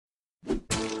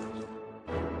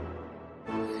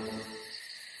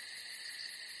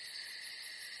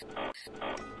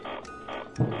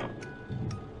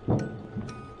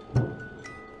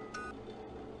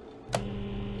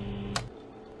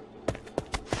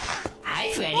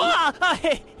Hi,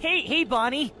 Freddy. Hey,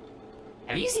 Bonnie.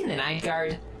 Have you seen the night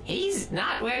guard? He's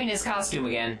not wearing his costume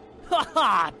again.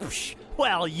 Haha.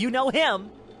 Well, you know him.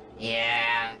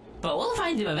 Yeah, but we'll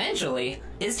find him eventually.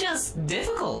 It's just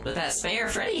difficult with that spare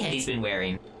Freddy head he's been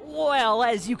wearing. Well,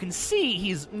 as you can see,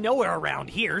 he's nowhere around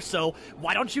here, so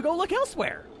why don't you go look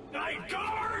elsewhere? Night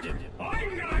guard!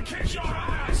 I'm gonna kick your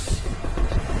ass!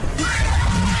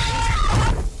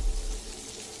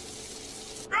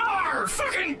 Arr!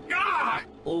 Fucking ah!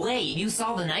 Wait, you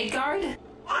saw the night guard?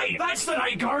 Hey, that's the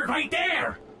night guard right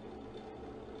there!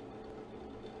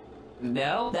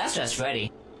 No, that's just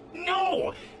Freddy.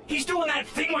 No! He's doing that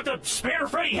thing with the spare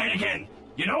Freddy head again!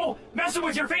 You know, messing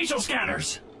with your facial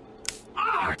scanners!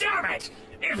 Ah, damn it!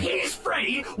 If he's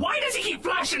Freddy, why does he keep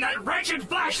flashing that wretched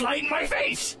flashlight in my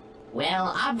face?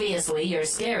 Well, obviously you're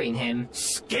scaring him.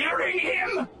 Scaring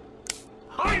him?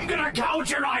 I'm gonna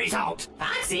gouge your eyes out!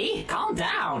 Foxy, calm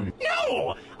down.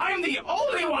 No! I'm the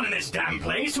only one in this damn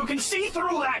place who can see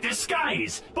through that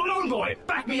disguise! Balloon Boy,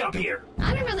 back me up here!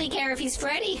 I don't really care if he's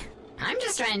Freddy. I'm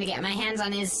just trying to get my hands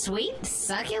on his sweet,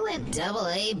 succulent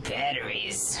AA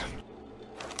batteries.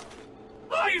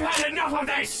 I've had enough of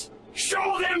this!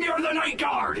 Show them you're the night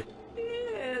guard!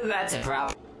 That's a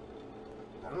problem.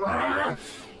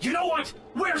 You know what?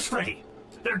 Where's Freddy?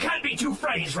 There can't be two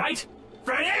Freddys, right?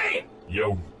 Freddy!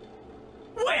 Yo.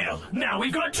 Well, now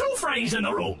we've got two Freddys in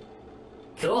the room.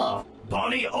 Cool.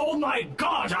 Bonnie, oh my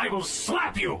god, I will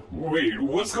slap you! Wait,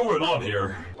 what's going on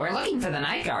here? We're looking for the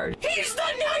night guard. He's the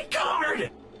night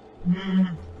guard!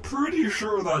 Pretty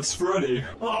sure that's Freddy.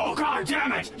 Oh god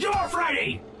damn it! You're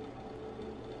Freddy!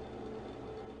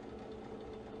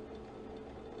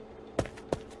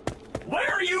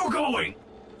 Where are you going?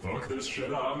 Fuck this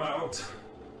shit, I'm out.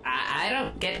 I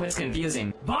don't get what's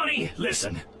confusing. Bonnie,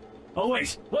 listen. Oh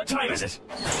wait, what time is it?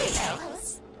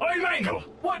 Oi, Mangle,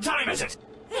 what time is it?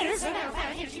 It's about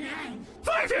 5:59.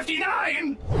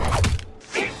 5:59?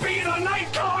 It be the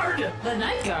night guard! The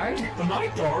night guard? The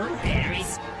night guard?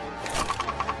 Batteries.